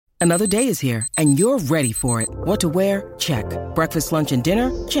Another day is here, and you're ready for it. What to wear? Check. Breakfast, lunch, and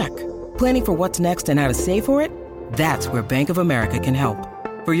dinner? Check. Planning for what's next and how to save for it? That's where Bank of America can help.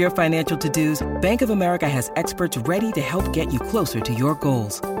 For your financial to-dos, Bank of America has experts ready to help get you closer to your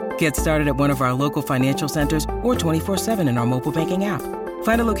goals. Get started at one of our local financial centers or 24/7 in our mobile banking app.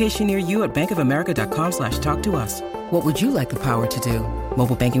 Find a location near you at bankofamerica.com/talktous. What would you like the power to do?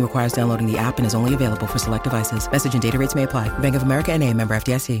 Mobile banking requires downloading the app and is only available for select devices. Message and data rates may apply. Bank of America N.A., member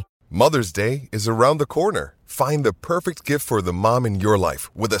FDIC. Mother's Day is around the corner. Find the perfect gift for the mom in your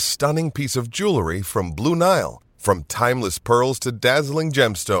life with a stunning piece of jewelry from Blue Nile. From timeless pearls to dazzling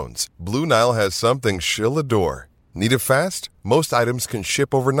gemstones, Blue Nile has something she'll adore. Need it fast? Most items can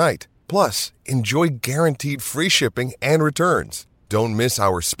ship overnight. Plus, enjoy guaranteed free shipping and returns. Don't miss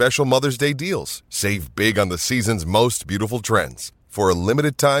our special Mother's Day deals. Save big on the season's most beautiful trends. For a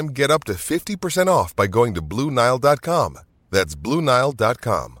limited time, get up to 50% off by going to BlueNile.com. That's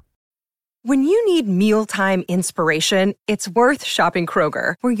BlueNile.com. When you need mealtime inspiration, it's worth shopping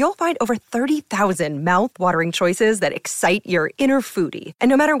Kroger, where you'll find over 30,000 mouth-watering choices that excite your inner foodie. And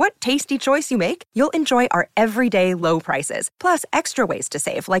no matter what tasty choice you make, you'll enjoy our everyday low prices, plus extra ways to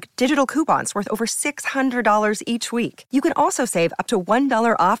save, like digital coupons worth over $600 each week. You can also save up to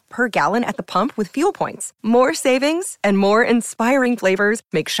 $1 off per gallon at the pump with fuel points. More savings and more inspiring flavors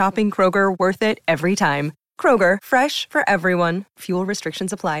make shopping Kroger worth it every time. Kroger, fresh for everyone. Fuel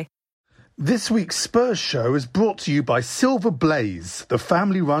restrictions apply. This week's Spurs show is brought to you by Silver Blaze, the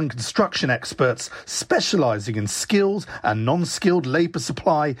family-run construction experts specialising in skilled and non-skilled labour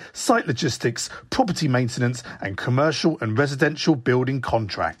supply, site logistics, property maintenance and commercial and residential building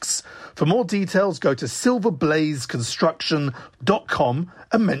contracts. For more details, go to silverblazeconstruction.com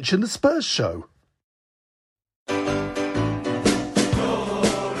and mention the Spurs show.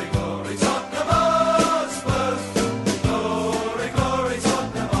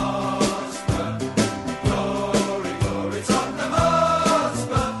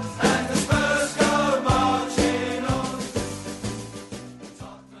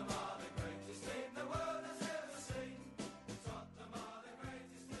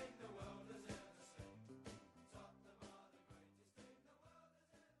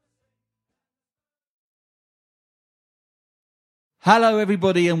 Hello,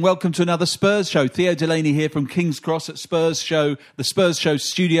 everybody, and welcome to another Spurs show. Theo Delaney here from King's Cross at Spurs Show, the Spurs Show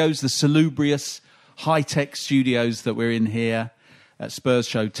studios, the salubrious, high-tech studios that we're in here at Spurs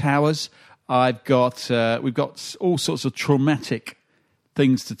Show Towers. We've got all sorts of traumatic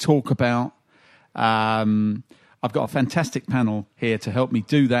things to talk about. I've got a fantastic panel here to help me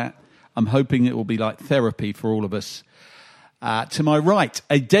do that. I'm hoping it will be like therapy for all of us. To my right,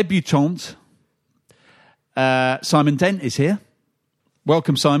 a debutante, Simon Dent is here.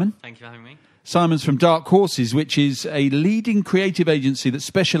 Welcome, Simon. Thank you for having me. Simon's from Dark Horses, which is a leading creative agency that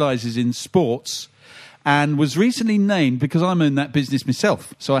specialises in sports and was recently named, because I'm in that business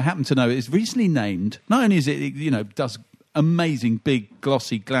myself, so I happen to know it's recently named. Not only is it, does amazing, big,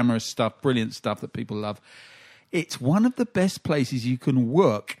 glossy, glamorous stuff, brilliant stuff that people love, it's one of the best places you can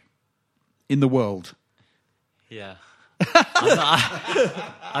work in the world. Yeah.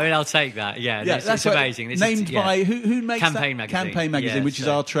 I'll take that. Yeah, it's amazing. Named by who makes Campaign that? Magazine. Campaign Magazine, which is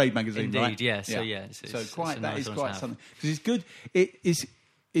our trade magazine, indeed, right? Yeah. So It's quite nice something, because it's good. It's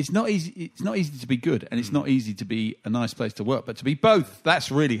not easy. It's not easy to be good, and it's not easy to be a nice place to work. But to be both, that's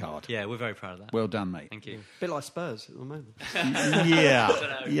really hard. Yeah, we're very proud of that. Well done, mate. Thank you. A bit like Spurs at the moment.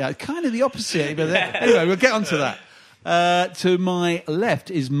 yeah, kind of the opposite. But anyway, we'll get onto that. To my left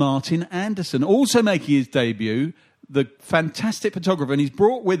is Martin Anderson, also making his debut. The fantastic photographer, and he's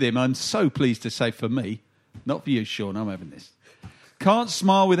brought with him, I'm so pleased to say for me, not for you, Sean, I'm having this, Can't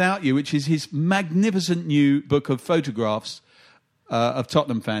Smile Without You, which is his magnificent new book of photographs of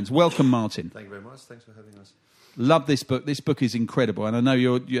Tottenham fans. Welcome, Martin. Thank you very much. Thanks for having us. Love this book. This book is incredible, and I know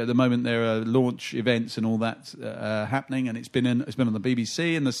you're at the moment there are launch events and all that happening, and it's been on the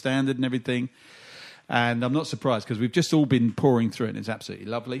BBC and the Standard and everything, and I'm not surprised because we've just all been pouring through it, and it's absolutely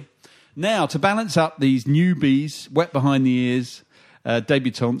lovely. Now, to balance up these newbies, wet behind the ears,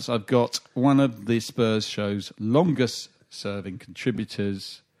 debutantes, I've got one of the Spurs show's longest-serving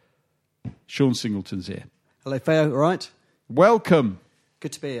contributors, Sean Singleton's here. Hello, Theo. All right? Welcome.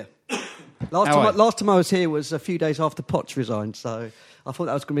 Good to be here. Last time I was here was a few days after Potts resigned, so I thought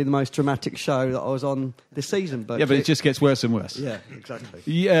that was going to be the most dramatic show that I was on this season. But it just gets worse and worse. Yeah, exactly.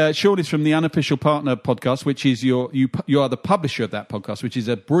 Sean is from the Unofficial Partner podcast, which is you are the publisher of that podcast, which is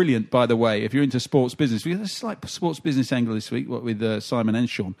a brilliant, by the way, if you're into sports business. We have a slight sports business angle this week with Simon and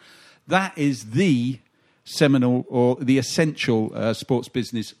Sean. That is the seminal or the Essential Sports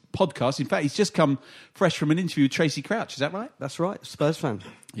Business podcast. In fact, he's just come fresh from an interview with Tracy Crouch. Is that right? That's right. Spurs fan.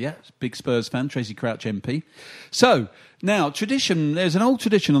 Yeah, big Spurs fan, Tracy Crouch MP. So, now, there's an old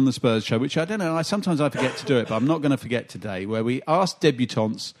tradition on the Spurs show, which I don't know, sometimes I forget to do it, but I'm not going to forget today, where we ask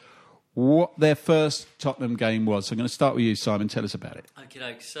debutants what their first Tottenham game was. So I'm going to start with you, Simon. Tell us about it.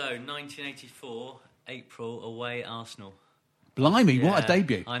 Okay, so 1984, April, away at Arsenal. Blimey, what a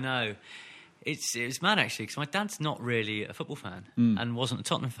debut. I know. It was mad, actually, because my dad's not really a football fan and wasn't a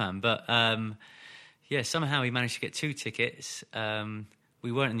Tottenham fan. But, somehow he managed to get 2 tickets.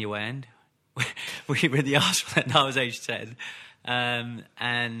 We weren't in the away end. We were in the Arsenal end. I was age 10.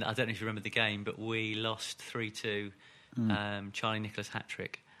 And I don't know if you remember the game, but we lost 3-2. Charlie Nicholas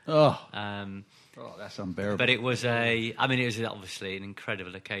hat-trick. That's unbearable. But it was obviously an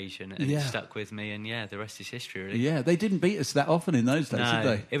incredible occasion, and it stuck with me, and the rest is history, really. Yeah, they didn't beat us that often in those days, did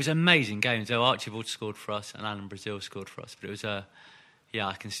they? It was an amazing game. So Archibald scored for us, and Alan Brazil scored for us, but it was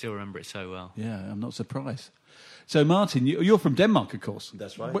I can still remember it so well. Yeah, I'm not surprised. So, Martin, you're from Denmark, of course.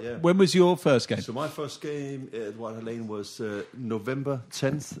 That's right, yeah. When was your first game? So my first game at White Hart Lane was November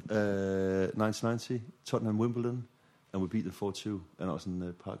 10th, 1990, Tottenham-Wimbledon, and we beat them 4-2, and I was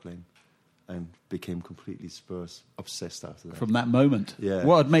in Park Lane, and became completely Spurs obsessed after that. From that moment? Yeah.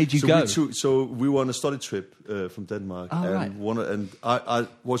 What had made you go? So we were on a study trip from Denmark, right. I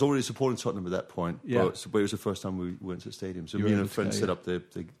was already supporting Tottenham at that point, but it was the first time we went to the stadium. So me and a friend set up the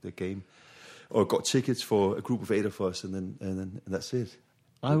game, or got tickets for a group of 8 of us, and that's it.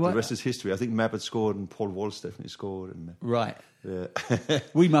 The rest is history. I think Mabbott scored and Paul Walsh definitely scored. Right. Yeah.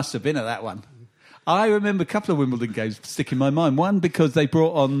 We must have been at that one. I remember a couple of Wimbledon games stick in my mind. One because they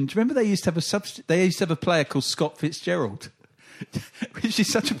brought on. Do you remember they used to have a player called Scott Fitzgerald, which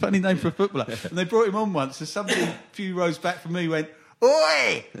is such a funny name for a footballer. And they brought him on once, and somebody a few rows back from me went,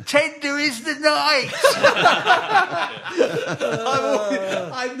 "Oi, tender is the night."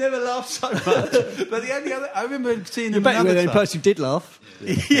 I've never laughed so much. But the only other, I remember seeing him. You bet the only person who did laugh.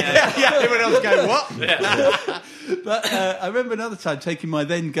 yeah. Everyone else going, what? Yeah. But I remember another time taking my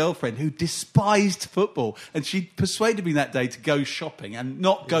then girlfriend, who despised football, and she persuaded me that day to go shopping and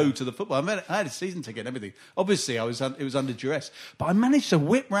not go to the football. I had a season ticket and everything. Obviously, it was under duress. But I managed to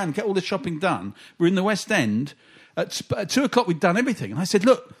whip round, get all the shopping done. We're in the West End. At 2 o'clock, we'd done everything. And I said,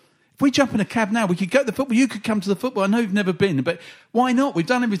 look, if we jump in a cab now, we could go to the football. You could come to the football. I know you've never been, but why not? We've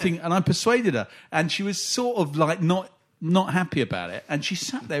done everything. And I persuaded her. And she was sort of like not happy about it. And she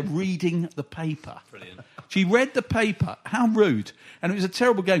sat there reading the paper. Brilliant. She read the paper. How rude. And it was a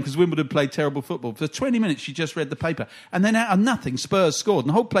terrible game because Wimbledon played terrible football. For 20 minutes, she just read the paper. And then out of nothing, Spurs scored. And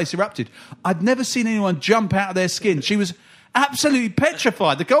the whole place erupted. I'd never seen anyone jump out of their skin. She was absolutely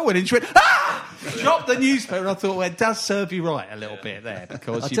petrified. The goal went in. She went, ah! Dropped the newspaper. And I thought, well, it does serve you right a little bit there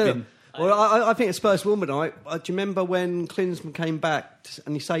because you've been... Well, I think at Spurs Wimbledon, do you remember when Klinsmann came back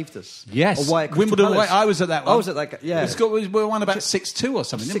and he saved us? Yes. Wimbledon away. I was at that one. I was at that. Yeah. We won about 6-2 or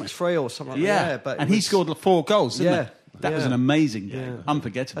something, didn't we? 6-3 or something like that. Yeah. And he scored 4 goals, didn't he? That was an amazing game. Yeah.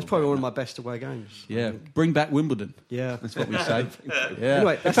 Unforgettable. That's probably one of my best away games. Yeah. Bring back Wimbledon. Yeah. That's what we say. Yeah.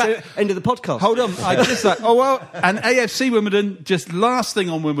 Anyway, that's the end of the podcast. Hold on. I just and AFC Wimbledon, just last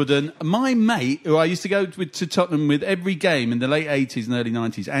thing on Wimbledon. My mate, who I used to go to Tottenham with every game in the late 80s and early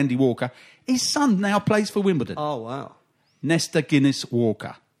 90s, Andy Walker, his son now plays for Wimbledon. Oh, wow. Nestor Guinness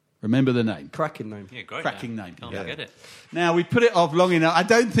Walker. Remember the name? Cracking name. Yeah, great Cracking name. Can't forget it. Now, we put it off long enough. I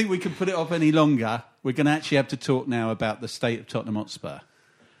don't think we can put it off any longer. We're going to actually have to talk now about the state of Tottenham Hotspur.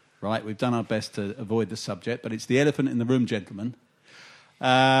 Right? We've done our best to avoid the subject, but it's the elephant in the room, gentlemen.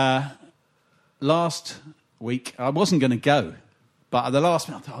 Last week, I wasn't going to go. But at the last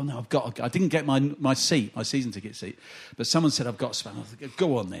minute, I thought, oh no, I didn't get my seat, my season ticket seat. But someone said, I've got to spend. I thought,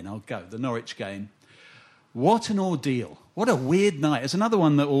 go on then, I'll go. The Norwich game. What an ordeal. What a weird night. It's another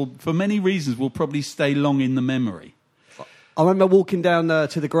one that will, for many reasons, will probably stay long in the memory. I remember walking down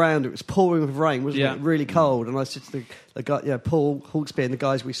to the ground. It was pouring with rain, wasn't it? Really cold. And I said to the guy, Paul Hawksby and the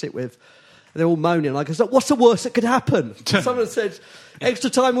guys we sit with, they're all moaning. Like, I said, what's the worst that could happen? Someone said, extra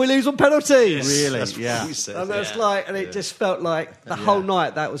time, we lose on penalties. Really? That's what we said. And that's it just felt like the whole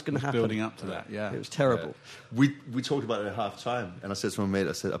night that was going to happen. Building up to that, It was terrible. We talked about it at half time, and I said to my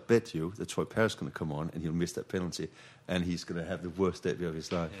mate, I bet you that Troy Parr's going to come on and he'll miss that penalty, and he's going to have the worst debut of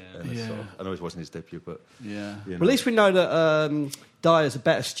his life. I know it wasn't his debut, but Well, at least we know that Dyer's a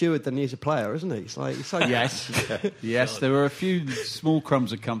better steward than he is a player, isn't he? He's so yes. There were a few small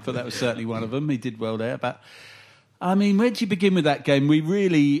crumbs of comfort. That was certainly one of them. He did well there, but. I mean, where do you begin with that game? We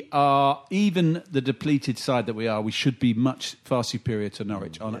really are, even the depleted side that we are, we should be much far superior to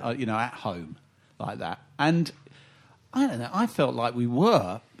Norwich, at home like that. And I don't know. I felt like we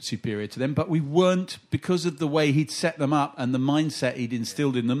were superior to them, but we weren't because of the way he'd set them up and the mindset he'd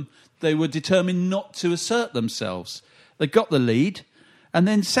instilled in them. They were determined not to assert themselves. They got the lead and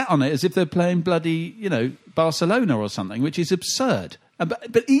then sat on it as if they're playing bloody, Barcelona or something, which is absurd.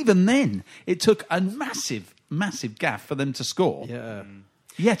 But even then, it took a massive, massive gaff for them to score. Yeah.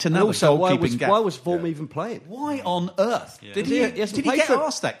 Yet another goalkeeping gaff. Why was Vorm even playing? Why on earth? Yeah. Did he get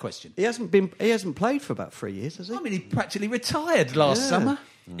asked that question? He hasn't played for about 3 years, has he? I mean, he practically retired last summer.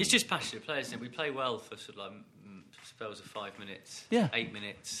 It's just passionate players, isn't it? We play well for sort of like spells of 5 minutes, 8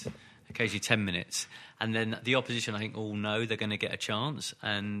 minutes, occasionally 10 minutes. And then the opposition, I think, all know they're going to get a chance,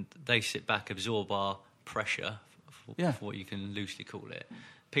 and they sit back, absorb our pressure, for what you can loosely call it.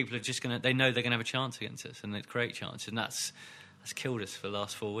 People are just going to... They know they're going to have a chance against us, and they create chances, and that's killed us for the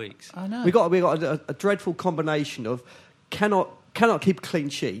last 4 weeks. I know. We got a dreadful combination of cannot keep a clean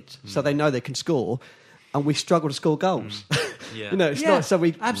sheet, so they know they can score, and we struggle to score goals. Yeah. It's not so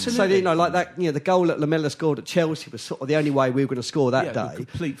we absolutely. So like that. The goal that Lamela scored at Chelsea was sort of the only way we were going to score that day.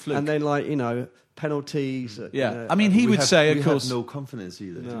 Complete fluke. And then penalties. I mean, he would say, of course, have no confidence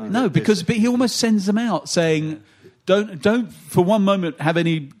either. No, because he almost sends them out saying, don't for one moment have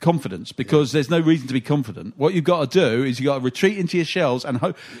any confidence, because there's no reason to be confident. What you've got to do is you've got to retreat into your shells and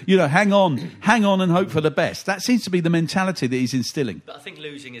hope, hang on and hope for the best. That seems to be the mentality that he's instilling. But I think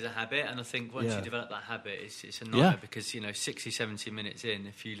losing is a habit, and I think once you develop that habit, it's a nightmare because 60, 70 minutes in,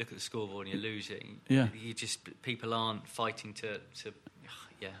 if you look at the scoreboard and you're losing, people aren't fighting to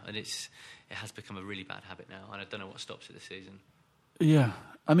and it has become a really bad habit now, and I don't know what stops it this season. Yeah.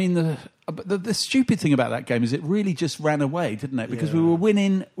 I mean, the stupid thing about that game is it really just ran away, didn't it? Because we were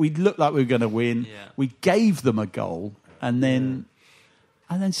winning, we looked like we were going to win. Yeah. We gave them a goal, and then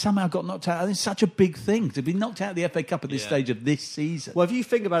somehow got knocked out. And it's such a big thing to be knocked out of the FA Cup at this stage of this season. Well, if you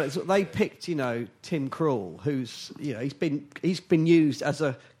think about it, they picked, Tim Krul, who's he's been used as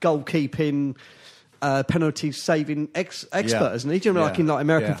a goalkeeping. Penalty saving expert, isn't he? Do you know, like in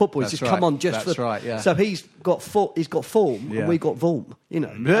American football, he's just come on just that's for. Right, yeah. So he's got form, and we got Vorm.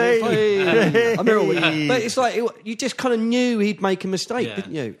 But it's like you just kind of knew he'd make a mistake,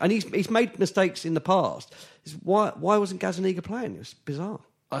 didn't you? And he's made mistakes in the past. Why wasn't Gazzaniga playing? It was bizarre.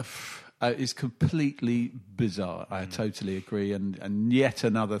 It's completely bizarre. I totally agree. And yet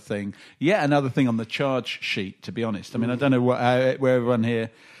another thing on the charge sheet. To be honest, I mean, I don't know where everyone here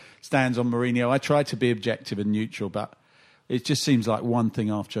stands on Mourinho. I try to be objective and neutral, but it just seems like one thing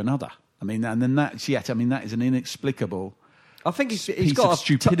after another. I mean, and then that is an inexplicable. I think he's got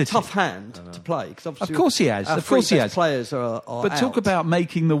a tough hand to play. Of course he has. Of course he has. Players are but out. Talk about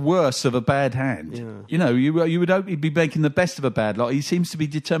making the worst of a bad hand. Yeah. You would hope he'd be making the best of a bad lot. He seems to be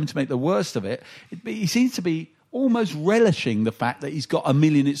determined to make the worst of it. He seems to be almost relishing the fact that he's got a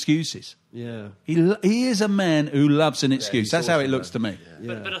million excuses. Yeah, he is a man who loves an excuse. That's how it looks to me.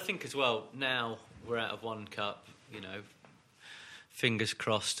 Yeah. But I think as well, now we're out of one cup, fingers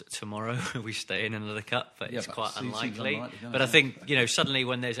crossed tomorrow we stay in another cup, but it's quite unlikely. But I think, suddenly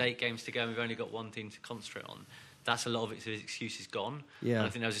when there's 8 games to go and we've only got one team to concentrate on, that's a lot of his excuses gone. Yeah. And I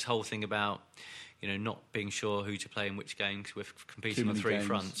think there was this whole thing about, not being sure who to play in which games. We're competing on 3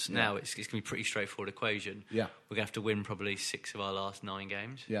 fronts. Yeah. Now it's going to be a pretty straightforward equation. Yeah. We're going to have to win probably 6 of our last 9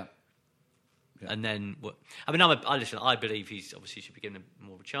 games. Yeah. And then, I believe he's obviously should be given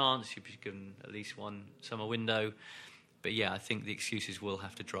more of a chance. He should be given at least one summer window. But I think the excuses will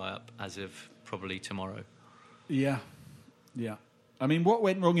have to dry up as of probably tomorrow. Yeah. Yeah. I mean, what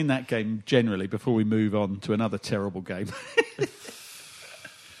went wrong in that game generally before we move on to another terrible game?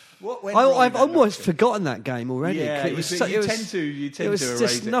 I've almost forgotten that game already. Yeah, you tend to it was erase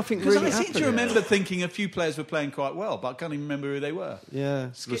just it. nothing really happened. I seem to remember thinking a few players were playing quite well, but I can't even remember who they were. Yeah.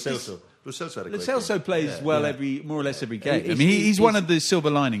 Lo Celso plays well more or less every game. He's one of the silver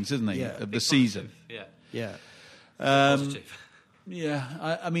linings, isn't he, of the season? Yeah. Positive.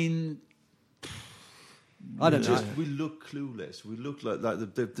 Yeah. I mean, I don't know. We look clueless. We look like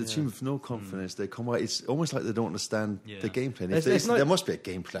the team with no confidence. They come out. It's almost like they don't understand the game plan. There must be a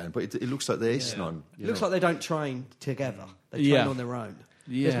game plan, but it looks like there is none. It looks like they don't train together. They train on their own.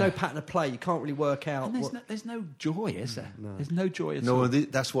 Yeah. There's no pattern of play. You can't really work out. And there's no joy, is there? No. There's no joy at No, all.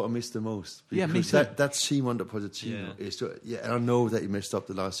 that's what I miss the most. Yeah, me too. That team under Pochettino is and I know that he messed up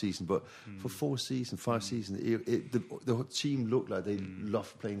the last season, but for 5 seasons, the team looked like they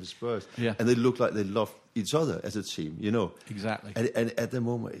loved playing for Spurs, and they looked like they loved each other as a team, you know. Exactly. And at the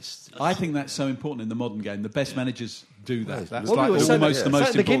moment, I think that's so important in the modern game. The best managers do that. That's Well, like we were saying almost the most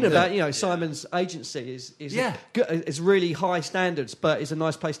at the beginning important. about Simon's agency is Yeah. good, it's really high standards, but it's a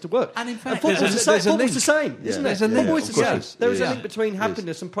nice place to work. And in fact, football's there's a football's link. the same, isn't it? There's a link. Football's the Of same. course. There is a Yeah. link between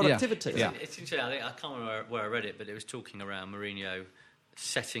happiness and productivity. Yeah. It's interesting. I can't remember where I read it, but it was talking around Mourinho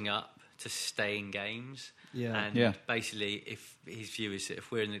setting up to stay in games. Yeah. And basically, if his view is that if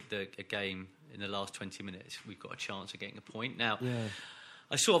we're in a game in the last 20 minutes, we've got a chance of getting a point. Now,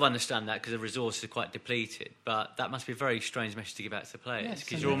 I sort of understand that because the resources are quite depleted, but that must be a very strange message to give out to the players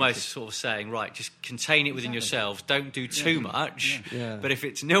because you're almost sort of saying, right, just contain it within yourselves, don't do too much, but if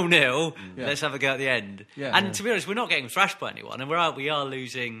it's 0-0, let's have a go at the end. Yeah. And to be honest, we're not getting thrashed by anyone, and we are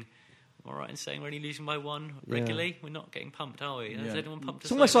losing. Am I right in saying we're only losing by one regularly? We're not getting pumped, are we? Has anyone pumped us?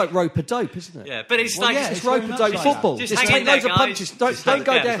 It's almost like rope a dope, isn't it? Yeah, but it's it's rope a dope football. Just Just hang in take there, loads of guys. punches. Don't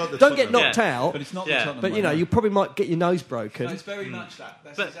go down. Don't get knocked out. But it's not Yeah. the Tottenham But way. you probably might get your nose broken. No, it's very much that.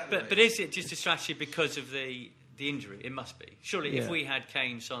 That's But exactly but is it just a strategy because of the injury? It must be. Surely, if we had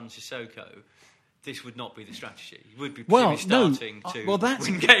Kane, Son, Sissoko, this would not be the strategy. You would be starting to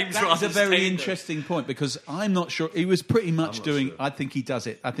win games. That's rather a very than stay in interesting point because I'm not sure. He was pretty much doing. Sure. I think he does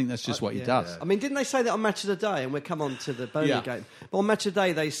it. I think that's just what he does. I mean, didn't they say that on Match of the Day? And we'll come on to the Burnley Yeah. game. But on Match of the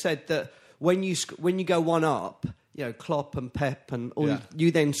Day, they said that when you go one up, Klopp and Pep and all,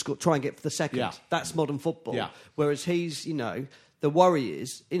 you then try and get for the second. Yeah. That's modern football. Yeah. Whereas he's, the worry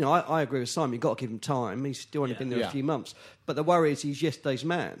is, I agree with Simon. You've got to give him time. He's still only been there a few months. But the worry is he's yesterday's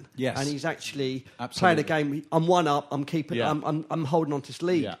man. Yes. And he's actually Absolutely. playing a game. I'm one up. I'm keeping. Yeah. I'm holding on to this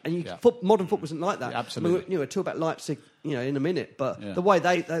lead. Yeah. And Yeah. modern football isn't like that. Yeah, absolutely. I mean, we'll talk about Leipzig, in a minute. But the way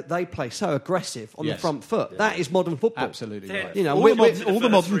they play so aggressive on the front foot, that is modern football. Absolutely. Yeah. Right. All All the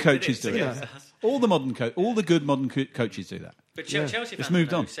modern 3 coaches do minutes, it. All the good modern coaches do that. But Chelsea fans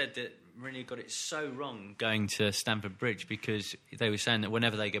moved on. said that Mourinho got it so wrong going to Stamford Bridge because they were saying that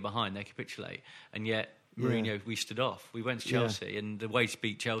whenever they get behind, they capitulate. And yet, Mourinho, we stood off. We went to Chelsea, and the way to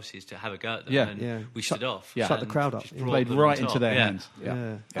beat Chelsea is to have a go at them. And we stood off. Yeah. Shut the crowd up. Played right into their hands.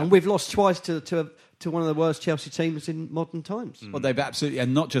 Yeah. And we've lost twice to one of the worst Chelsea teams in modern times. Well, they've absolutely,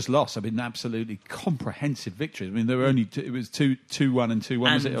 and not just lost. I mean, absolutely comprehensive victories. I mean, there were only it was 2-1 and 2-1.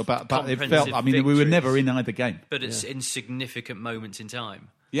 Was it? But it felt. I mean, we were never in either game. But it's in significant moments in time.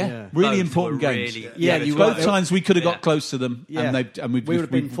 Yeah, really Both important were games. really Both times we could have got close to them, and we would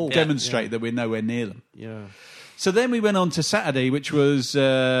have been full. demonstrated that we're nowhere near them. Yeah. So then we went on to Saturday, which was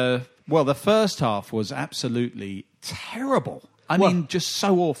the first half was absolutely terrible. I mean, just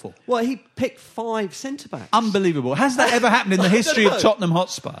so awful. Well, he picked 5 centre-backs. Unbelievable. Has that ever happened in the history of Tottenham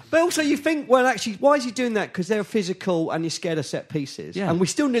Hotspur? But also you think, well, actually, why is he doing that? Because they're physical and you're scared of set pieces. Yeah. And we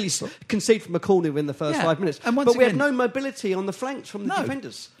still nearly concede from a corner within the first 5 minutes. And once but we had again- no mobility on the flanks from the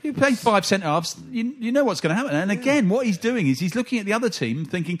defenders. You play 5 centre-halves, you know what's going to happen. And again, what he's doing is he's looking at the other team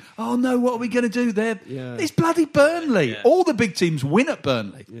thinking, oh no, what are we going to do there? Yeah. It's bloody Burnley. Yeah. All the big teams win at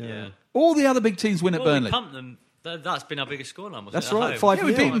Burnley. Yeah. All the other big teams win at Burnley. We pumped them. That's been our biggest scoreline, wasn't it? That's at right, home? 5 Yeah,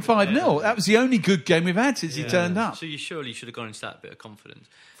 we beat them 5-0. That was the only good game we've had since he turned up. So you surely should have gone into that bit of confidence.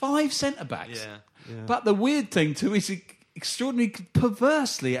 5 centre-backs. Yeah. But the weird thing, too, is extraordinarily,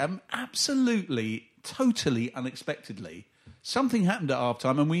 perversely, absolutely, totally unexpectedly, something happened at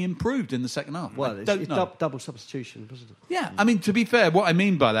half-time and we improved in the second half. Well, I don't it's know. double substitution, wasn't it? Yeah, I mean, to be fair, what I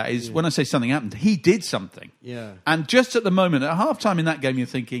mean by that is when I say something happened, he did something. Yeah. And just at the moment, at half-time in that game, you're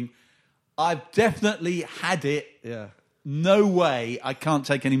thinking, I've definitely had it. Yeah. No way I can't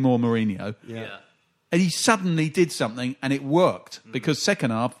take any more Mourinho. Yeah. And he suddenly did something and it worked because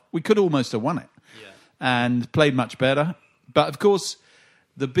second half, we could almost have won it and played much better. But of course,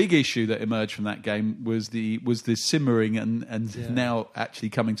 the big issue that emerged from that game was the simmering and now actually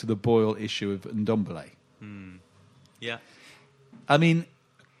coming to the boil issue of Ndombele. Yeah. I mean,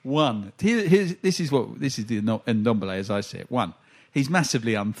 one, this is the Ndombele as I see it. One, he's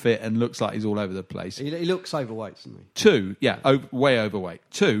massively unfit and looks like he's all over the place. He looks overweight, doesn't he? 2, way overweight.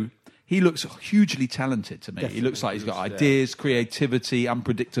 2, he looks hugely talented to me. Definitely. He looks like he's got ideas, creativity,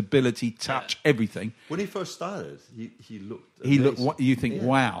 unpredictability, touch, everything. When he first started, he looked. He looked. What you think?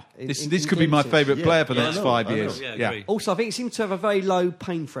 Wow, this could be my favourite player for the next 5 years. Yeah. Also, I think he seems to have a very low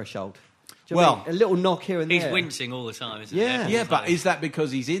pain threshold. Do you Well, know what I mean? A little knock here and He's there. wincing all the time, isn't Yeah. he? Yeah, but is that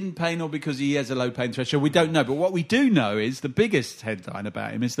because he's in pain or because he has a low pain threshold? We don't know. But what we do know is the biggest headline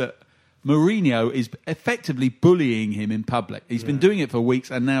about him is that Mourinho is effectively bullying him in public. He's been doing it for weeks,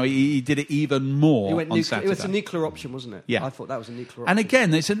 and now he did it even more on Saturday. It was a nuclear option, wasn't it? Yeah. I thought that was a nuclear option. And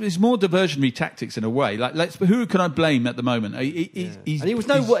again, it's more diversionary tactics in a way. Who can I blame at the moment? And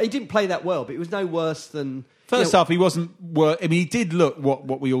he didn't play that well, but it was no worse than First half, he wasn't. I mean, he did look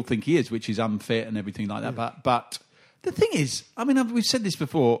what we all think he is, which is unfit and everything like that. But the thing is, I mean, we've said this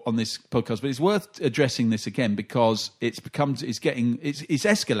before on this podcast, but it's worth addressing this again because it's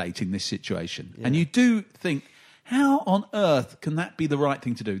escalating this situation, and you do think, how on earth can that be the right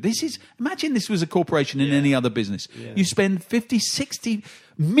thing to do? Imagine this was a corporation in any other business. Yeah. You spend 50, 60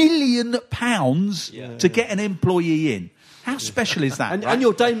 million pounds to get an employee in. How special is that? And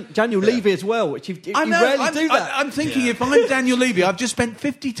you're Daniel Levy as well, which you rarely do that. I'm thinking if I'm Daniel Levy, I've just spent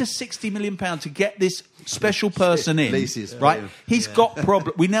 50 to 60 million pounds to get this special person in. Right? He's got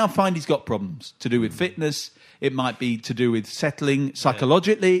problems. We now find he's got problems to do with fitness. It might be to do with settling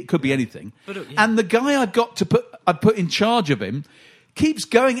psychologically. It could be anything. And the guy I put in charge of him keeps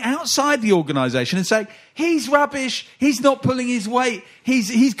going outside the organisation and saying, he's rubbish, he's not pulling his weight,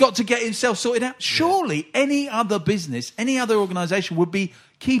 he's got to get himself sorted out. Surely any other business, any other organisation would be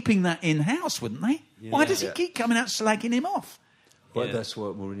keeping that in-house, wouldn't they? Yeah. Why does he keep coming out slagging him off? But that's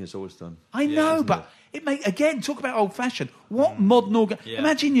what Mourinho's always done. I know, but again, talk about old-fashioned. What modern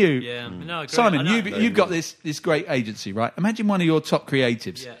Imagine you, Simon, you've got this great agency, right? Imagine one of your top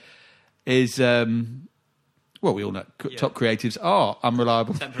creatives is... well, we all know top creatives are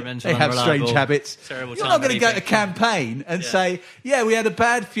unreliable. Temperamental, they have unreliable, strange habits. Terrible. You're not going to go to campaign and say, we had a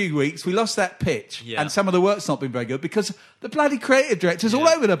bad few weeks, we lost that pitch, and some of the work's not been very good because the bloody creative director's all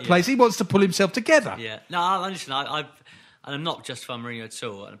over the place. He wants to pull himself together. Yeah. No, I'm not just for Mourinho at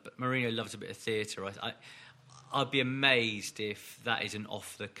all. But Mourinho loves a bit of theatre. I'd be amazed if that is an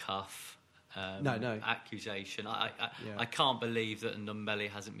off-the-cuff accusation. I can't believe that Ndombele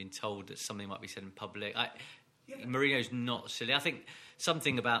hasn't been told that something might be said in public. Mourinho's not silly. I think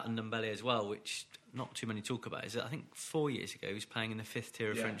something about Ndombele as well, which not too many talk about, is that I think 4 years ago he was playing in the fifth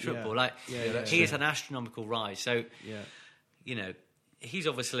tier of French football. He has an astronomical rise. So, he's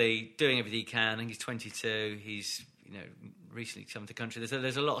obviously doing everything he can. I think he's 22. He's recently come to the country.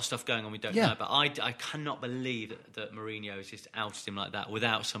 There's a lot of stuff going on we don't know about. I cannot believe that Mourinho has just outed him like that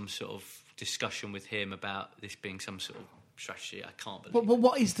without some sort of discussion with him about this being some sort of strategy. I can't believe. But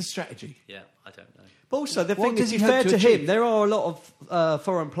what is the strategy? Yeah, I don't know. But also, the thing is, fair to him, there are a lot of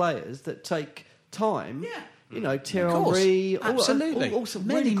foreign players that take time. Yeah. Thierry Henry, absolutely. Also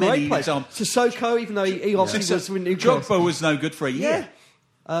really great players. Sissoko, even though he obviously was with Newcastle. Drogba was no good for a year.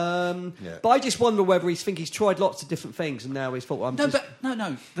 But I just wonder whether he's tried lots of different things and now he's thought, I'm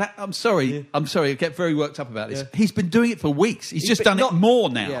sorry. I'm sorry. I get very worked up about this. He's been doing it for weeks. He's just done it more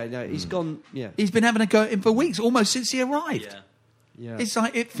now. Yeah, no, he's gone. Yeah, he's been having a go at him for weeks, almost since he arrived. Yeah. It's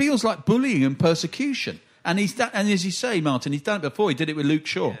like it feels like bullying and persecution. And he's done, and as you say, Martin, he's done it before. He did it with Luke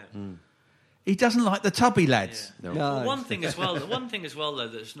Shaw. Yeah. He doesn't like the tubby lads. Yeah. No. Well, one thing as well, though,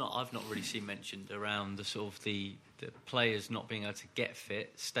 that's I've not really seen mentioned around the sort of the players not being able to get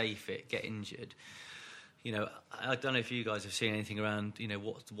fit, stay fit, get injured. I don't know if you guys have seen anything around.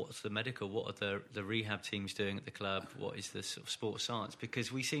 What's the medical? What are the rehab teams doing at the club? What is the sort of sports science?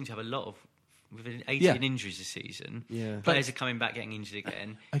 Because we seem to have a lot of. We've been 18 injuries this season. Yeah. Players are coming back getting injured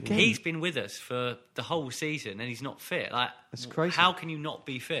again. He's been with us for the whole season and he's not fit. That's crazy. How can you not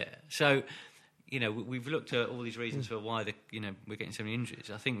be fit? So, we've looked at all these reasons for why we're getting so many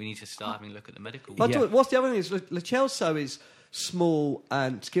injuries. I think we need to start having a look at the medical. What's the other thing is Lo Celso is small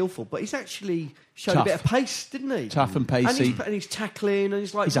and skillful, but he's actually shown a bit of pace, didn't he? Tough and pacey. And he's tackling, and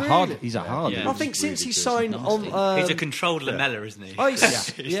he's like... He's a hard... I think since he signed on... he's a controlled Lamella, isn't he? Oh, he's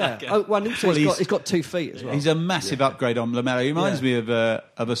got 2 feet as well. He's a massive upgrade on Lamella. He reminds me of a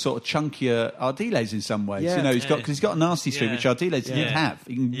sort of chunkier Ardiles in some ways. Yeah. He's got a nasty streak, which Ardiles didn't have.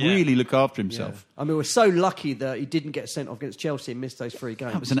 He can really look after himself. I mean, we're so lucky that he didn't get sent off against Chelsea and missed those 3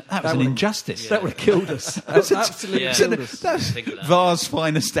 games. That was an injustice. That would have killed us. That would absolutely killed us. That was VAR's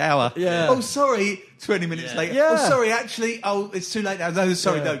finest hour. Yeah. Oh, sorry. 20 minutes later. Yeah. Oh, sorry, actually. Oh, it's too late now. No,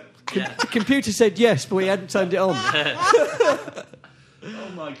 sorry, no. The computer said yes, but we hadn't turned it on. Oh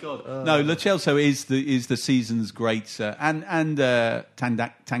my God! No, Lo Celso is the season's great, and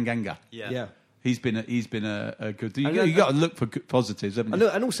Tanganga. Yeah. He's been a good. You got to look for positives, haven't you?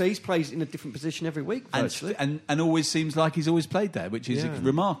 And also, he plays in a different position every week, virtually. and always seems like he's always played there, which is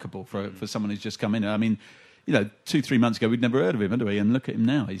remarkable for someone who's just come in. I mean, 2-3 months ago we'd never heard of him, had we? And look at him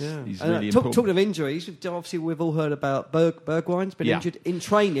now; he's really important. Talking of injuries, obviously we've all heard about Bergwijn's been injured in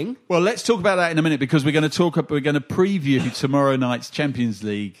training. Well, let's talk about that in a minute because we're going to preview tomorrow night's Champions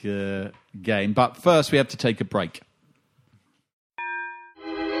League game. But first, we have to take a break.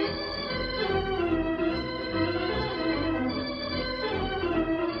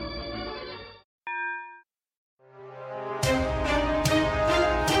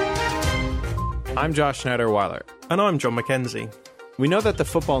 I'm Josh Schneider-Weiler. And I'm John McKenzie. We know that the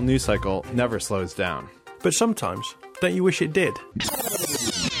football news cycle never slows down. But sometimes, don't you wish it did?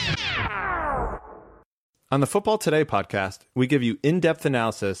 On the Football Today podcast, we give you in-depth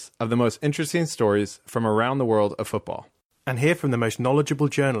analysis of the most interesting stories from around the world of football. And hear from the most knowledgeable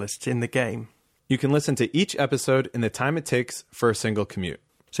journalists in the game. You can listen to each episode in the time it takes for a single commute.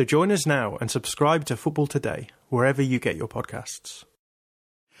 So join us now and subscribe to Football Today, wherever you get your podcasts.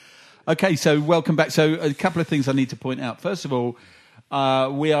 Okay, so welcome back. So a couple of things I need to point out. First of all,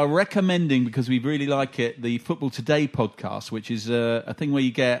 we are recommending, because we really like it, the Football Today podcast, which is a thing where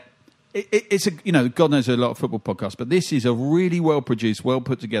you get... It's a, you know, God knows there are a lot of football podcasts, but this is a really well-produced,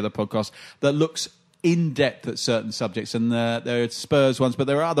 well-put-together podcast that looks in depth at certain subjects, and there are Spurs ones, but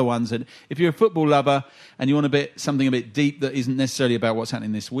there are other ones. And if you're a football lover and you want something a bit deep that isn't necessarily about what's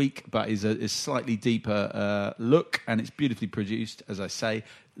happening this week, but is a slightly deeper look, and it's beautifully produced, as I say,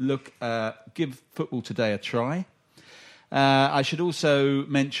 give Football Today a try. I should also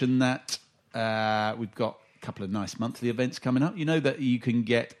mention that we've got a couple of nice monthly events coming up. You know that you can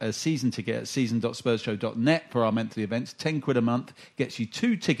get a season ticket at season.spursshow.net for our monthly events. £10 a month gets you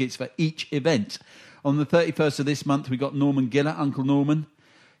 2 tickets for each event. On the 31st of this month, we got Norman Gillett, Uncle Norman.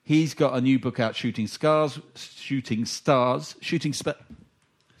 He's got a new book out, Shooting Spurs. Leon,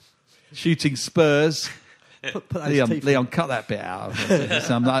 cut that bit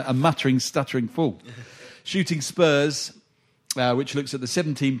out. I'm like a muttering, stuttering fool. Shooting Spurs, which looks at the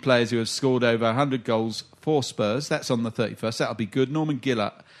 17 players who have scored over 100 goals for Spurs. That's on the 31st. That'll be good. Norman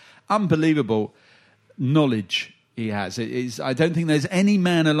Gillett, unbelievable knowledge he has. I don't think there's any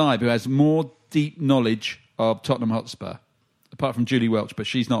man alive who has more deep knowledge of Tottenham Hotspur, apart from Julie Welch, but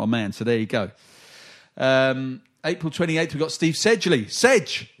she's not a man, so there you go. April 28th, we've got Steve Sedgley.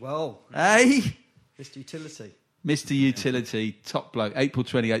 Sedge! Well, hey? Mr. Utility, top bloke, April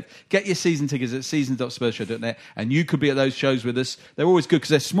 28th. Get your season tickets at season.spursshow.net, and you could be at those shows with us. They're always good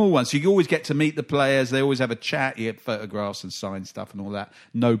because they're small ones, so you always get to meet the players. They always have a chat. You get photographs and signed stuff and all that.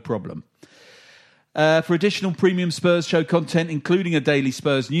 No problem. For additional premium Spurs show content, including a daily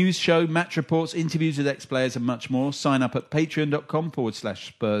Spurs news show, match reports, interviews with ex-players and much more, sign up at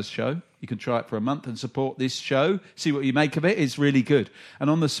patreon.com/Spurs show. You can try it for a month and support this show. See what you make of it. It's really good. And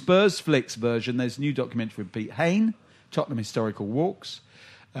on the Spurs Flicks version, there's a new documentary from Pete Hain, Tottenham Historical Walks,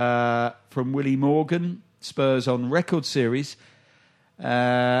 from Willie Morgan, Spurs on Record series.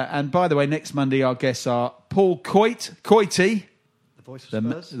 And by the way, next Monday our guests are Paul Coity, the voice of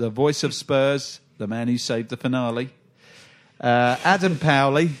Spurs. The voice of Spurs, the man who saved the finale, Adam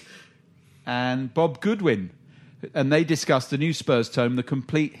Powley, and Bob Goodwin. And they discussed the new Spurs tome, The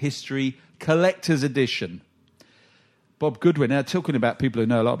Complete History Collector's Edition. Bob Goodwin, now talking about people who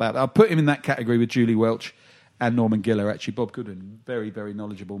know a lot about it, I'll put him in that category with Julie Welch and Norman Gillett, actually. Bob Goodwin, very, very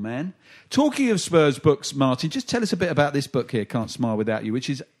knowledgeable man. Talking of Spurs books, Martin, just tell us a bit about this book here, Can't Smile Without You, which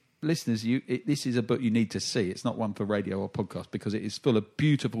is, listeners, this is a book you need to see. It's not one for radio or podcast because it is full of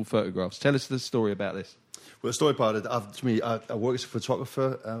beautiful photographs. Tell us the story about this. Well, the story about it, I work as a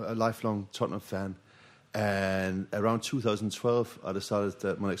photographer, a lifelong Tottenham fan. And around 2012, I decided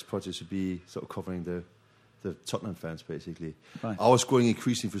that my next project should be sort of covering the Tottenham fans, basically. Right. I was growing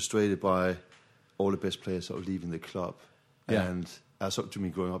increasingly frustrated by all the best players sort of leaving the club. Yeah. And I sort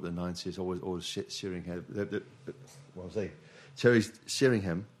of, growing up in the 90s, always Sheringham. What was I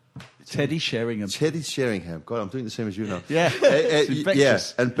saying? Teddy Sheringham. God, I'm doing the same as you now. Yeah. Yeah.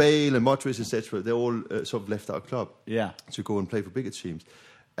 And Bale and Modric, etc. They all sort of left our club. Yeah. To go and play for bigger teams.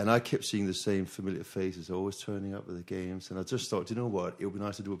 And I kept seeing the same familiar faces always turning up at the games. And I just thought, you know what? It would be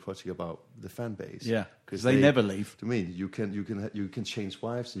nice to do a project about the fan base. Yeah, because they never leave. To me, you can change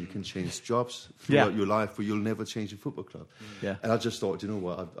wives and you can change jobs throughout your life, but you'll never change a football club. Yeah. And I just thought, you know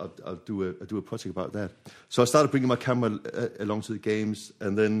what? I'll do a project about that. So I started bringing my camera along to the games,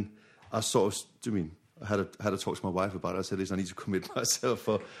 and then I sort of, I had to talk to my wife about it. I said, listen, I need to commit myself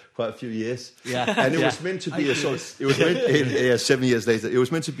for quite a few years. Yeah. And it was meant to be a sort of, it was meant, 7 years later, it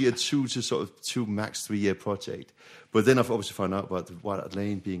was meant to be a 2 max 3 year project. But then I've obviously found out about the White Hart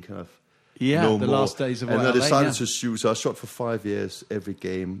Lane being kind of no the more. last days of White Hart Lane. And I decided to shoot. So I shot for 5 years every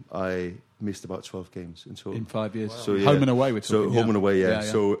game. I missed about 12 games in total. In 5 years. Wow. So, home and away, we're talking. So home and away, yeah.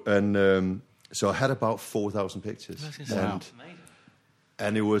 So I had about 4,000 pictures. Wow.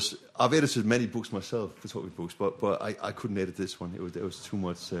 And it was, I've edited many books myself, photography books, but I couldn't edit this one. It was too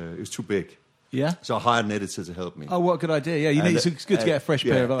much, it was too big. Yeah? So I hired an editor to help me. Oh, what a good idea. Yeah, it's good to get a fresh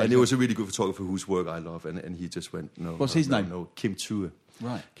pair of eyes. And it was a really good photographer whose work I love, and he just went, no. What's his name? No, Kim Thue.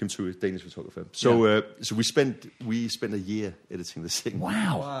 Right. Kim Thue, Danish photographer. So so we spent a year editing this thing.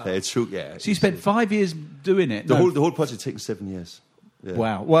 Wow. It took, So you spent 5 years doing it? The whole project taken 7 years. Yeah.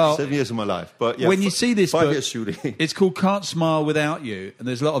 Wow. Well, 7 years of my life. But yeah, when you see this 5 book, years shooting. It's called Can't Smile Without You, and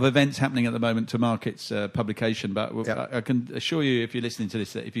there's a lot of events happening at the moment to mark its publication. But I can assure you, if you're listening to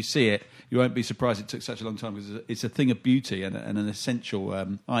this, that if you see it, you won't be surprised it took such a long time, because it's a thing of beauty and an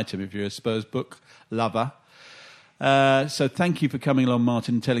essential item if you're a Spurs book lover. So thank you for coming along,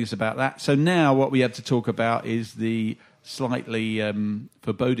 Martin, and telling us about that. So now what we have to talk about is the slightly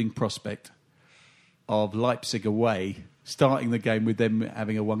foreboding prospect of Leipzig away, starting the game with them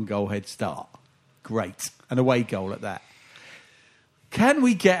having a 1-goal head start. Great. An away goal at that. Can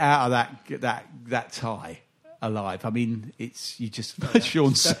we get out of that tie alive? I mean, it's you just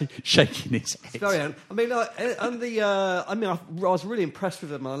Sean's shaking his head. It's very. I mean, I was really impressed with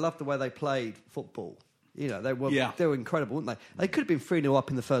them, and I loved the way they played football. You know, they were incredible, weren't they? They could have been 3-0 up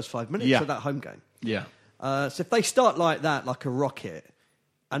in the first 5 minutes of that home game. Yeah. So if they start like that, like a rocket,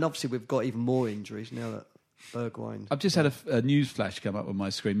 and obviously we've got even more injuries now that Bergwijn... I've just had a news flash come up on my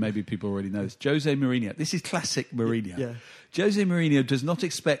screen. Maybe people already know this. Jose Mourinho. This is classic Mourinho. Yeah. Jose Mourinho does not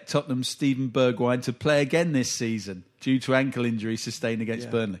expect Tottenham's Steven Bergwijn to play again this season due to ankle injury sustained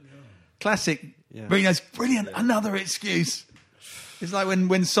against Burnley. Classic. Yeah. Mourinho's brilliant. Another excuse. It's like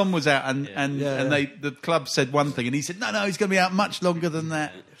when Son was out and the club said one thing and he said, no, he's going to be out much longer than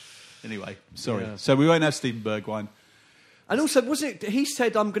that. Anyway, sorry. Yeah. So we won't have Steven Bergwijn. And also, he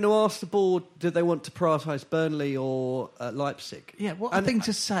said, I'm going to ask the board, do they want to prioritise Burnley or Leipzig? Yeah, what a thing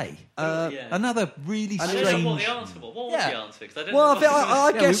to say. Another really strange... I don't know what the answer was. What was the answer?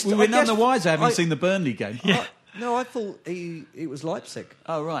 I guess... We were none the wiser having seen the Burnley game. No, I thought it was Leipzig.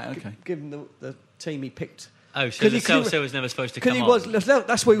 Oh, right, okay. Given the team he picked... Oh, so Lo Celso was never supposed to come on.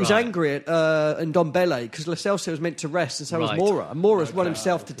 That's why he was angry at Ndombele, because Lo Celso was meant to rest, and so was Moura. And Moura's run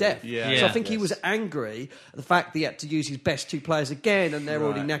himself to death. Yeah. So I think he was angry at the fact that he had to use his best 2 players again, and they're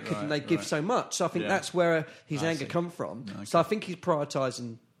already knackered and they give so much. So I think that's where his anger come from. Okay. So I think he's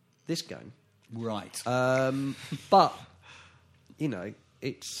prioritising this game. Right. But, you know,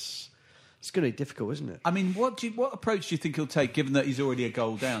 it's going to be difficult, isn't it? I mean, what approach do you think he'll take, given that he's already a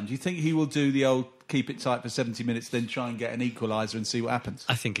goal down? Do you think he will do the old keep it tight for 70 minutes, then try and get an equaliser and see what happens?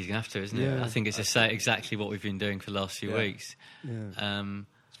 I think he's going to have to, isn't it? I think it's exactly what we've been doing for the last few weeks. Yeah.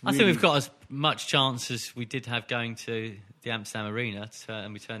 I think we've got as much chance as we did have going to the Amsterdam Arena,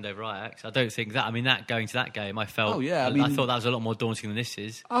 and we turned over Ajax. I don't think that. I mean, going to that game, I felt. I thought that was a lot more daunting than this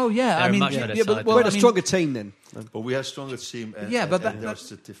is. Oh yeah, They're a much better side. We're a stronger team then. But we have a stronger team. And, but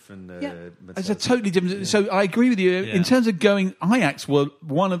that's a different. It's a totally different. Yeah. So I agree with you in terms of going. Ajax were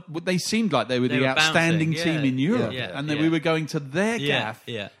one of. They seemed like they were the outstanding team in Europe, and then we were going to their gaff,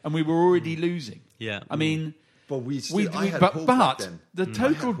 and we were already losing. Yeah, I mean. But the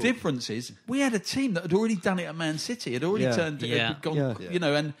total difference is we had a team that had already done it at Man City. Had already gone, you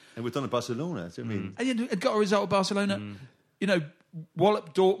know, and we've done it at Barcelona. I mean, and had got a result at Barcelona. You know,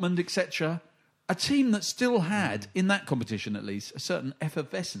 wallop Dortmund, etc. A team that still had, in that competition at least, a certain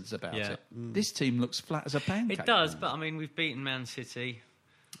effervescence about it. This team looks flat as a pancake. It does, but I mean, we've beaten Man City.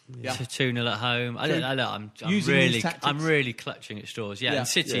 To 2-0 at home. I don't know. I'm really clutching at straws. Yeah, and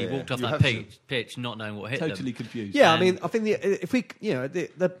City walked off that pitch not knowing what hit them. Totally confused. Yeah, I mean, I think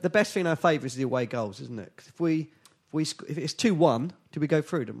the best thing in our favour is the away goals, isn't it? Because if it's 2-1, do we go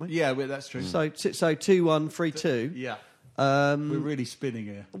through, don't we? Yeah, that's true. So 2-1, 3-2. Yeah. We're really spinning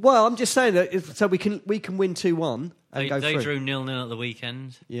here. Well, I'm just saying that so we can win 2-1 and go through. They drew 0-0 at the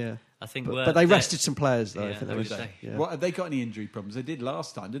weekend. Yeah. I think, but they rested some players though. What, have they got any injury problems? They did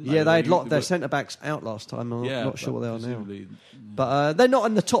last time, didn't they? Yeah, they had locked their centre backs out last time. I'm not sure what they are now. But they're not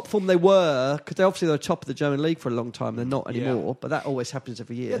in the top form they were, because they obviously were top of the German league for a long time. They're not anymore, but that always happens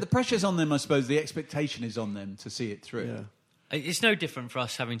every year. Yeah, the pressure's on them, I suppose. The expectation is on them to see it through. Yeah. It's no different for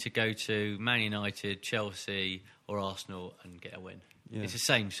us having to go to Man United, Chelsea, or Arsenal and get a win. Yeah. It's the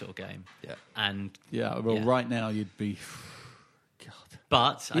same sort of game. Yeah. And right now you'd be. God.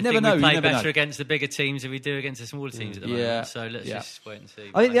 But I think we play better against the bigger teams than we do against the smaller teams at the moment. So let's just wait and see.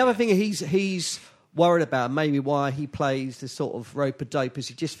 I think the other thing he's worried about, maybe why he plays this sort of rope-a-dope, is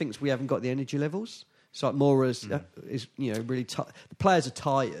he just thinks we haven't got the energy levels. So like Moura's is really the players are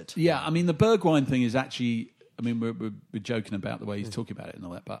tired. Yeah, I mean the Bergwijn thing is actually. I mean we're joking about the way he's talking about it and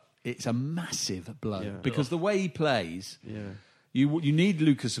all that, but it's a massive blow because the way he plays. Yeah. You need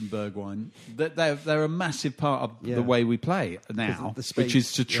Lucas and Bergwijn. They're a massive part of the way we play now, which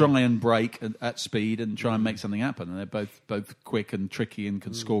is to try and break at speed and try and make something happen. And they're both quick and tricky and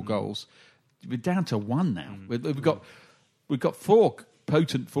can score goals. We're down to one now. We've got 4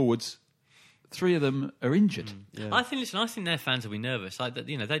 potent forwards, 3 of them are injured. I think their fans will be nervous. Like that,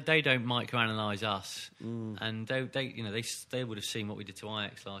 they don't microanalyse us, and they would have seen what we did to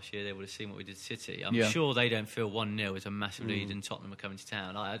Ajax last year. They would have seen what we did to City. I'm sure they don't feel 1-0 is a massive lead and Tottenham are coming to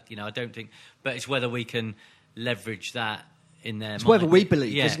town. I don't think, but it's whether we can leverage that in their it's mind. whether we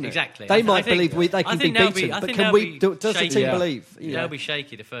believe, isn't it? Exactly. They might believe they can be beaten, but can we? Does the team believe? They'll be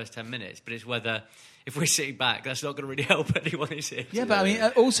shaky the first 10 minutes, but it's whether if we're sitting back, that's not going to really help anyone, is it? Yeah, but I mean,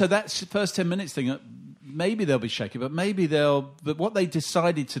 also that first 10 minutes thing. Maybe they'll be shaky, but maybe they'll. But what they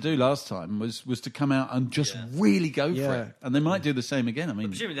decided to do last time was to come out and just really go for it, and they might do the same again. I mean,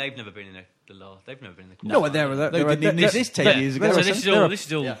 presumably they've never been in they've never been in the. No, they didn't exist 10 years ago. So this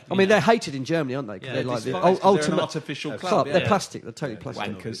is all. I mean, they're hated in Germany, aren't they? Because they're like the ultimate an artificial club. They're plastic. They're totally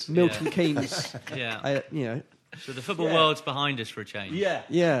plastic. Wankers. Milton Keynes. So the football world's behind us for a change.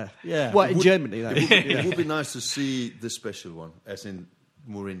 Yeah. Well, in Germany, though. It would be nice to see the special one, as in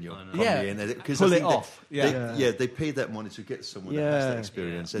Mourinho. Pull it off. They paid that money to get someone that has that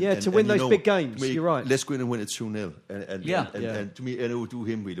experience. To win those big games. You're right. Let's go in and win it 2-0. And to me, and it would do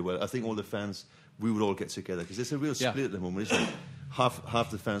him really well. I think all the fans, we would all get together because there's a real split at the moment, isn't it?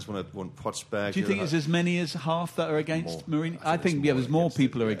 Half the fans want Poch back. Do you think it's as many as half that are against Mourinho? I think there's more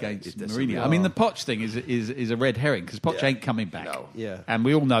people are against Mourinho. I mean, the Poch thing is a red herring because Poch ain't coming back. No. And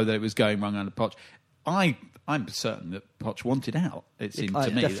we all know that it was going wrong under Poch. I'm certain that Poch wanted out. It seemed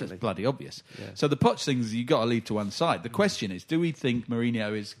to me that's bloody obvious. Yeah. So the Poch things you've got to leave to one side. The question is, do we think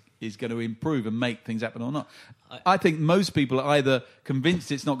Mourinho is going to improve and make things happen or not? I think most people are either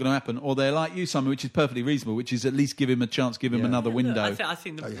convinced it's not going to happen or they're like you, Simon, which is perfectly reasonable, which is at least give him a chance, give him another window. I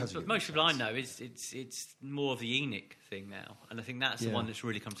think most people I know, it's more of the ENIC thing now. And I think that's the one that's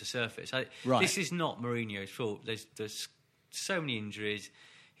really come to surface. This is not Mourinho's fault. There's so many injuries.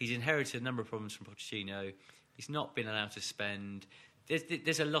 He's inherited a number of problems from Pochettino. He's not been allowed to spend.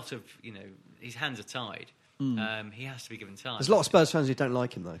 There's a lot of, his hands are tied. He has to be given time. There's a lot of Spurs fans who don't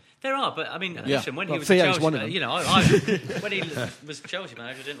like him, though. There are, but I mean, listen, when he was Chelsea manager, when he was Chelsea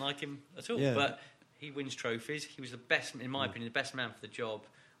manager, I didn't like him at all. Yeah. But he wins trophies. He was the best, in my opinion, the best man for the job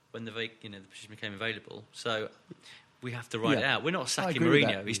when the position became available. So we have to write it out. We're not sacking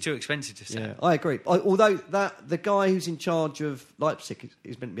Mourinho. He's too expensive to sack. Yeah, I agree. Although the guy who's in charge of Leipzig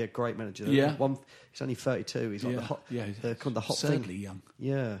is meant to be a great manager. Yeah. He's only 32. He's like the hot thing. Young.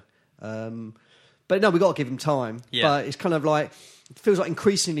 Yeah. But no, we've got to give him time. Yeah. But it's kind of like, it feels like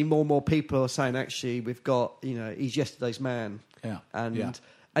increasingly more and more people are saying, actually, we've got, he's yesterday's man. Yeah.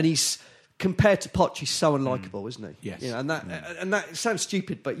 And he's, compared to Poch, he's so unlikable, isn't he? Yes. And that sounds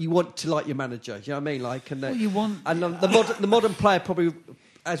stupid, but you want to like your manager. Do you know what I mean? Like, and you want... And the modern player probably,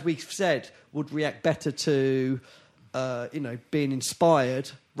 as we've said, would react better to, being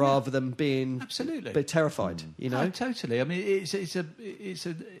inspired rather than being terrified. Oh, totally. I mean, it's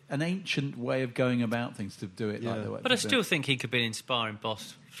an ancient way of going about things to do it like the way. But I still think he could be an inspiring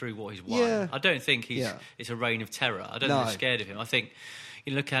boss through what he's won. Yeah. I don't think it's a reign of terror. I don't think they're scared of him. I think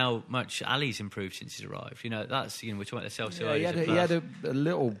look how much Ali's improved since he's arrived. That's we're talking about the Celso. He had a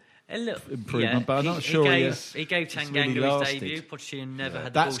little improvement, but I'm not sure he gave Tanganga his debut. Pochettino never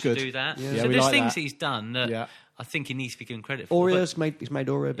had the balls to do that. Yeah. So there's things that he's done that I think he needs to be given credit for. He's made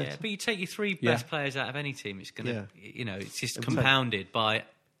Aurier better. Yeah, but you take your 3 best players out of any team, it's going to, it's just compounded by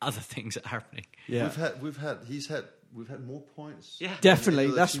other things that are happening. Yeah. We've had more points. Yeah, definitely.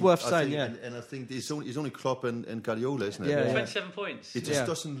 That's worth saying. And I think it's only Klopp and Guardiola, isn't it? Yeah, 27 points. It just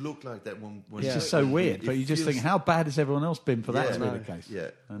doesn't look like that when it's just so weird. But you just think, how bad has everyone else been for that to be the case?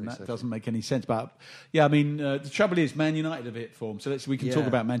 Yeah, and that doesn't make any sense. But I mean, the trouble is, Man United have hit form. So we can talk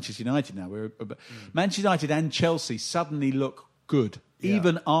about Manchester United now. Manchester United and Chelsea suddenly look good. Yeah.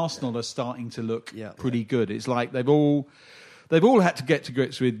 Even Arsenal are starting to look pretty good. It's like they've all had to get to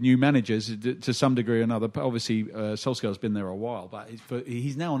grips with new managers to some degree or another. But obviously, Solskjaer's been there a while, but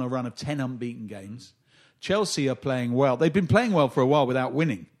he's now on a run of 10 unbeaten games. Chelsea are playing well. They've been playing well for a while without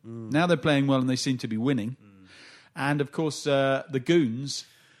winning. Now they're playing well and they seem to be winning. And, of course, the Goons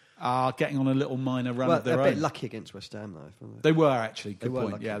are getting on a little minor run of their own. They're a bit lucky against West Ham, though. They were, actually. Good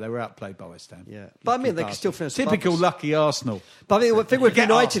point. Lucky. Yeah, they were outplayed by West Ham. Yeah. But I mean, they can still finish typical lucky Arsenal. But I think with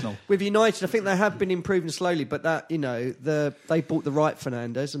United, I think they have been improving slowly, but that, they bought the right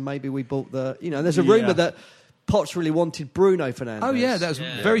Fernandes and maybe we bought there's a rumour that Poch really wanted Bruno Fernandes. Oh, yeah, that was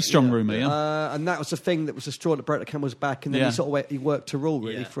a very strong rumour, and that was the thing that was the straw that broke the camel's back, and then he worked to rule,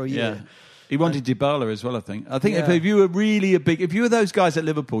 really, for a year. Yeah. He wanted Dybala as well, I think. If you were really if you were those guys at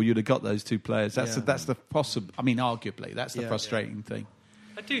Liverpool, you'd have got those 2 players. That's the possible. I mean, arguably, that's the frustrating thing.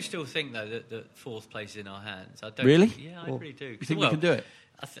 I do still think though that 4th place is in our hands. Really? I really do. You think we can do it?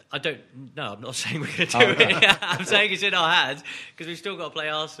 I don't. No, I'm not saying we're going to do it. I'm saying it's in our hands because we've still got to play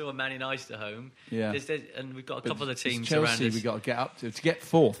Arsenal and Man United at home. Yeah, and we've got a couple of the teams Chelsea, around us. We've got to get up to get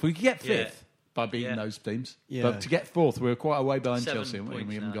fourth. We could get fifth by beating those teams, but to get fourth, we're quite a way behind 7 Chelsea, and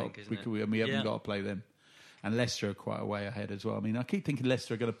we haven't got to play them. And Leicester are quite a way ahead as well. I mean, I keep thinking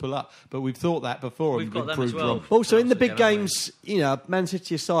Leicester are going to pull up, but we've thought that before. We've got them as well. Wrong. Also, in the big games, Man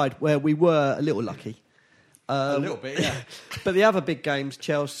City aside, where we were a little lucky. A little bit, yeah. But the other big games,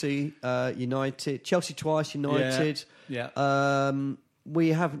 Chelsea, United, Chelsea twice, United. Yeah. We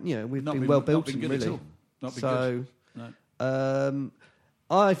haven't, we've been well built, not been good really. at all. Not been good. No.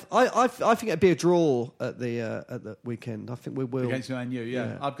 I think it'd be a draw at the weekend. I think we will against Man U.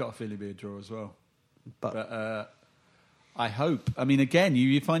 Yeah, I've got a feeling it'll be a draw as well. But I hope. I mean, again,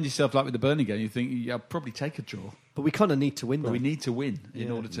 you find yourself like with the Burnley game. You think I'll probably take a draw, but we kind of need to win. But we need to win in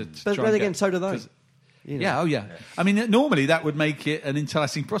order to. But try then again, so do they. Yeah. I mean, normally that would make it an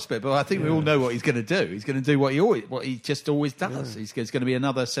enticing prospect, but I think we all know what he's going to do. He's going to do what he just always does. It's going to be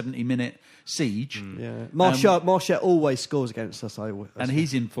another 70-minute siege. Yeah, Martial always scores against us. And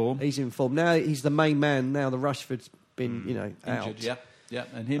he's in form. He's in form now. He's the main man now. The Rashford's been out. Injured, yeah,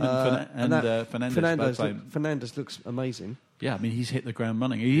 and him and Fernandes looks amazing. Yeah, I mean, he's hit the ground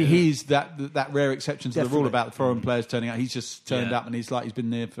running. He's that rare exception to the rule about foreign players turning out. He's just turned up and he's like he's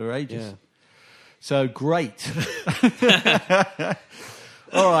been there for ages. Yeah. So great.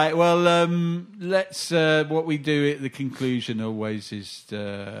 All right, well, let's. What we do at the conclusion always is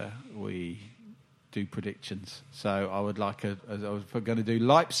we do predictions. So I would like we're going to do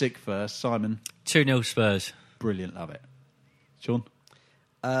Leipzig first. Simon. 2-0 Spurs. Brilliant, love it. Sean?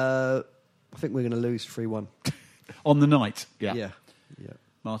 I think we're going to lose 3-1. On the night? Yeah.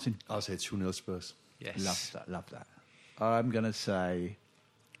 Martin? I'll say 2-0 Spurs. Yes. Love that. I'm going to say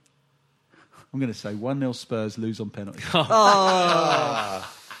 1-0 Spurs, lose on penalties. And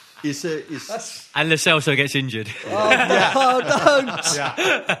Lo Celso gets injured. Don't!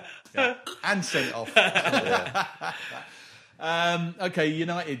 And sent off. Okay,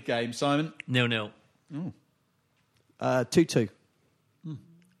 United game, Simon? 0-0. 2-2.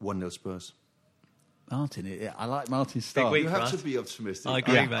 1-0 Spurs. Martin, I like Martin's style. You have to be optimistic. I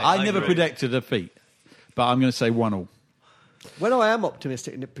agree, mate. I never predicted a defeat, but I'm going to say 1-1. When I am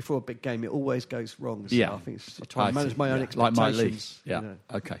optimistic before a big game, it always goes wrong. So I think I try to manage my own expectations. Like Mike Lees. Yeah.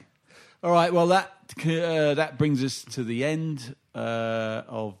 Okay. All right. Well, that brings us to the end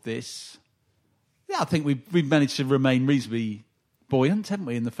of this. Yeah, I think we've managed to remain reasonably buoyant, haven't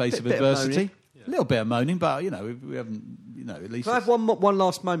we, in the face of adversity? A little bit of moaning, but we haven't. At least. Can I have one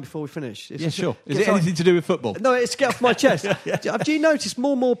last moan before we finish? Sure. Is it anything to do with football? No, it's get off my chest. Do you notice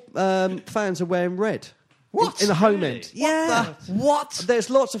more and more fans are wearing red? What? In the home end. What? There's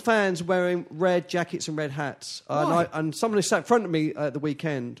lots of fans wearing red jackets and red hats. And someone who sat in front of me at the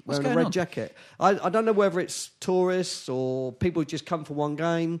weekend wearing a red jacket. I don't know whether it's tourists or people who just come for one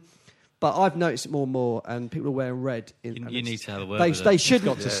game, but I've noticed it more and more, and people are wearing red. You need to have a word they, with they them.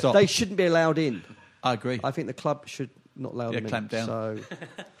 shouldn't. It's got to stop. They shouldn't be allowed in. I agree. I think the club should not allow them in. clamp down. So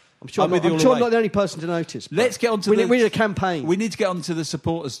I'm sure I'm the not the only person to notice. Let's get on to we need a campaign. We need to get on to the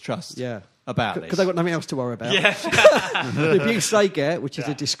Supporters Trust. About this. Because they've got nothing else to worry about. Yeah. The abuse they get, which is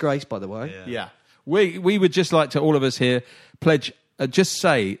a disgrace, by the way. Yeah. We would just like to, all of us here, pledge, just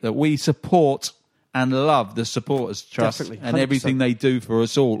say that we support and love the Supporters Trust. Definitely, and everything they do for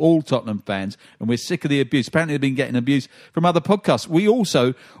us all Tottenham fans. And we're sick of the abuse. Apparently they've been getting abuse from other podcasts. We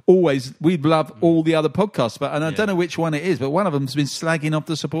also we love all the other podcasts, and I don't know which one it is, but one of them's been slagging off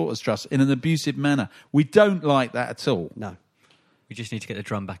the Supporters Trust in an abusive manner. We don't like that at all. No. We just need to get the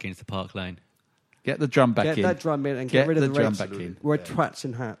drum back into the Park Lane. Get the drum back in. Get that drum in and get rid of the drum back in. Red twats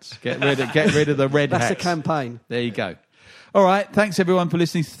in hats. Get rid of the red hats. That's the campaign. There you go. All right. Thanks, everyone, for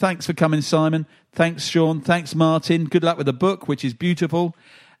listening. Thanks for coming, Simon. Thanks, Sean. Thanks, Martin. Good luck with the book, which is beautiful.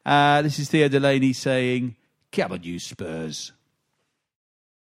 This is Theo Delaney saying, "Come on, you Spurs."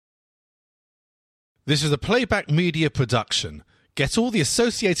 This is a Playback Media production. Get all the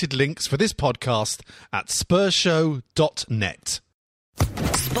associated links for this podcast at spursshow.net.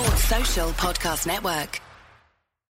 Sports Social Podcast Network.